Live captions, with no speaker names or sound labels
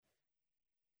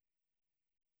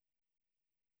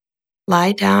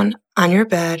Lie down on your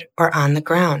bed or on the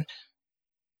ground.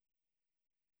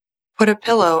 Put a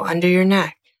pillow under your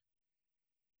neck,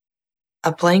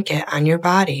 a blanket on your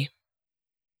body,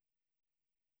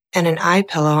 and an eye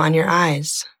pillow on your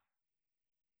eyes.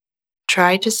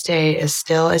 Try to stay as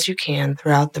still as you can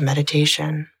throughout the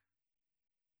meditation.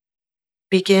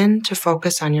 Begin to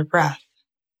focus on your breath.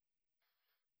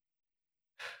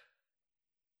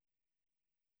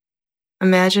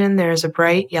 Imagine there is a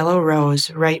bright yellow rose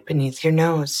right beneath your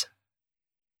nose.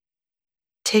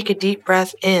 Take a deep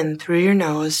breath in through your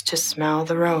nose to smell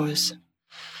the rose,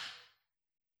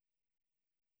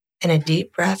 and a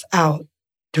deep breath out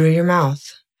through your mouth.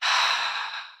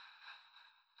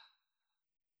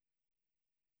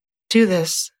 Do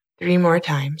this 3 more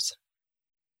times.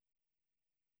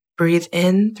 Breathe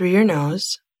in through your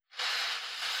nose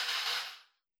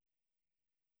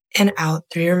and out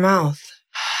through your mouth.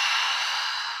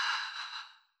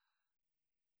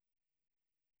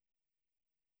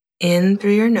 In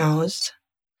through your nose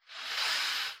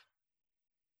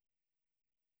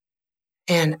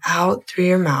and out through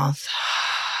your mouth.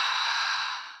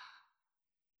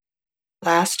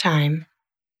 Last time.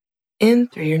 In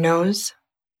through your nose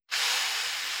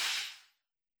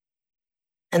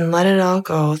and let it all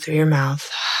go through your mouth.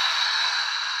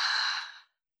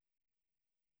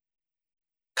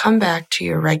 Come back to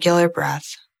your regular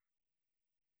breath,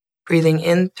 breathing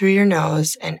in through your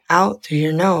nose and out through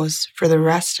your nose for the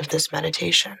rest of this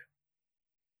meditation.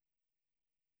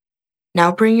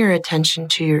 Now bring your attention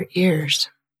to your ears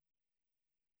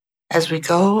as we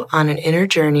go on an inner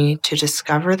journey to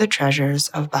discover the treasures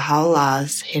of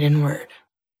Baha'u'llah's hidden word.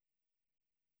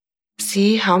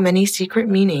 See how many secret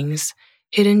meanings,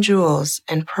 hidden jewels,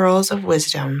 and pearls of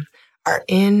wisdom are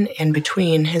in and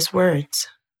between his words.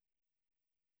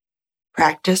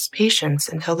 Practice patience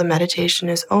until the meditation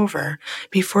is over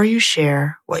before you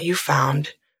share what you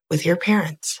found with your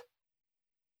parents.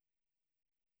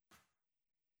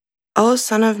 O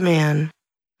Son of Man,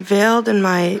 veiled in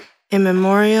my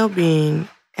immemorial being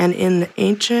and in the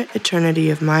ancient eternity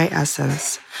of my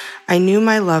essence, I knew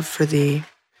my love for thee.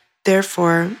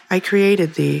 Therefore, I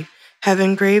created thee, have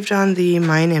engraved on thee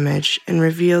mine image, and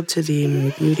revealed to thee my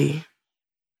beauty.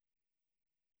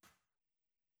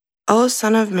 O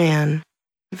Son of Man,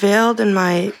 veiled in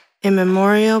my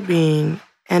immemorial being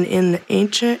and in the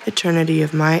ancient eternity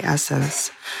of my essence,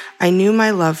 I knew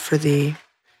my love for thee.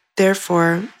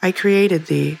 Therefore, I created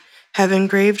thee, have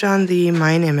engraved on thee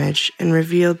mine image, and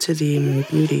revealed to thee my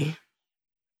beauty.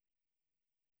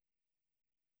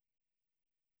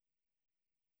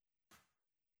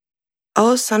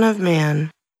 O Son of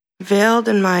Man, veiled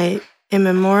in my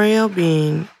immemorial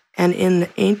being and in the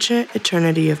ancient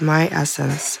eternity of my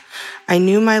essence, I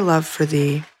knew my love for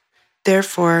thee.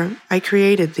 Therefore, I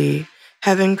created thee,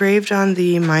 have engraved on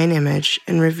thee mine image,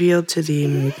 and revealed to thee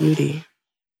my beauty.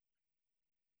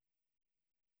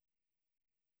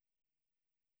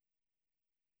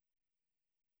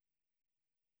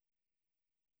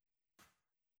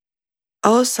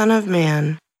 O Son of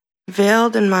Man,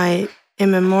 veiled in my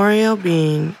immemorial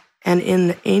being and in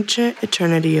the ancient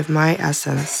eternity of my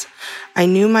essence, I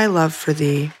knew my love for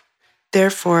thee.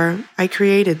 Therefore, I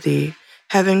created thee,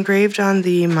 have engraved on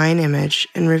thee mine image,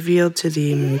 and revealed to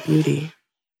thee my beauty.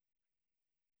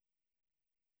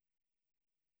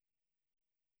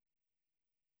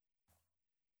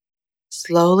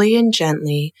 Slowly and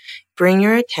gently, bring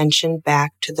your attention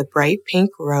back to the bright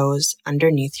pink rose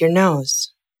underneath your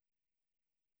nose.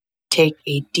 Take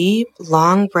a deep,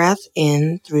 long breath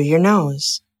in through your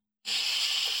nose,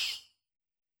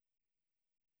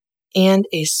 and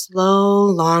a slow,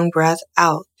 long breath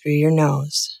out through your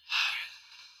nose.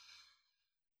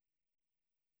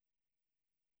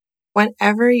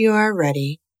 Whenever you are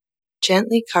ready,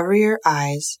 gently cover your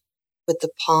eyes with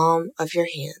the palm of your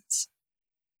hands,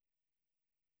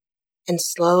 and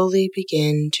slowly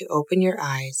begin to open your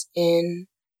eyes in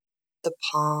the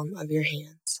palm of your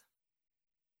hands.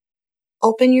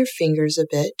 Open your fingers a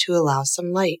bit to allow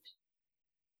some light.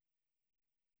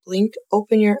 Blink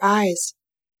open your eyes.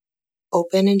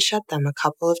 Open and shut them a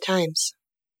couple of times.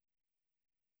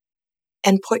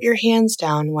 And put your hands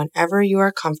down whenever you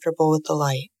are comfortable with the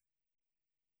light.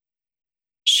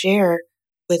 Share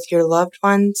with your loved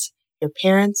ones, your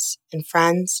parents, and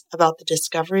friends about the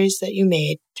discoveries that you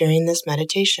made during this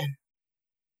meditation.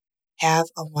 Have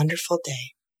a wonderful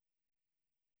day.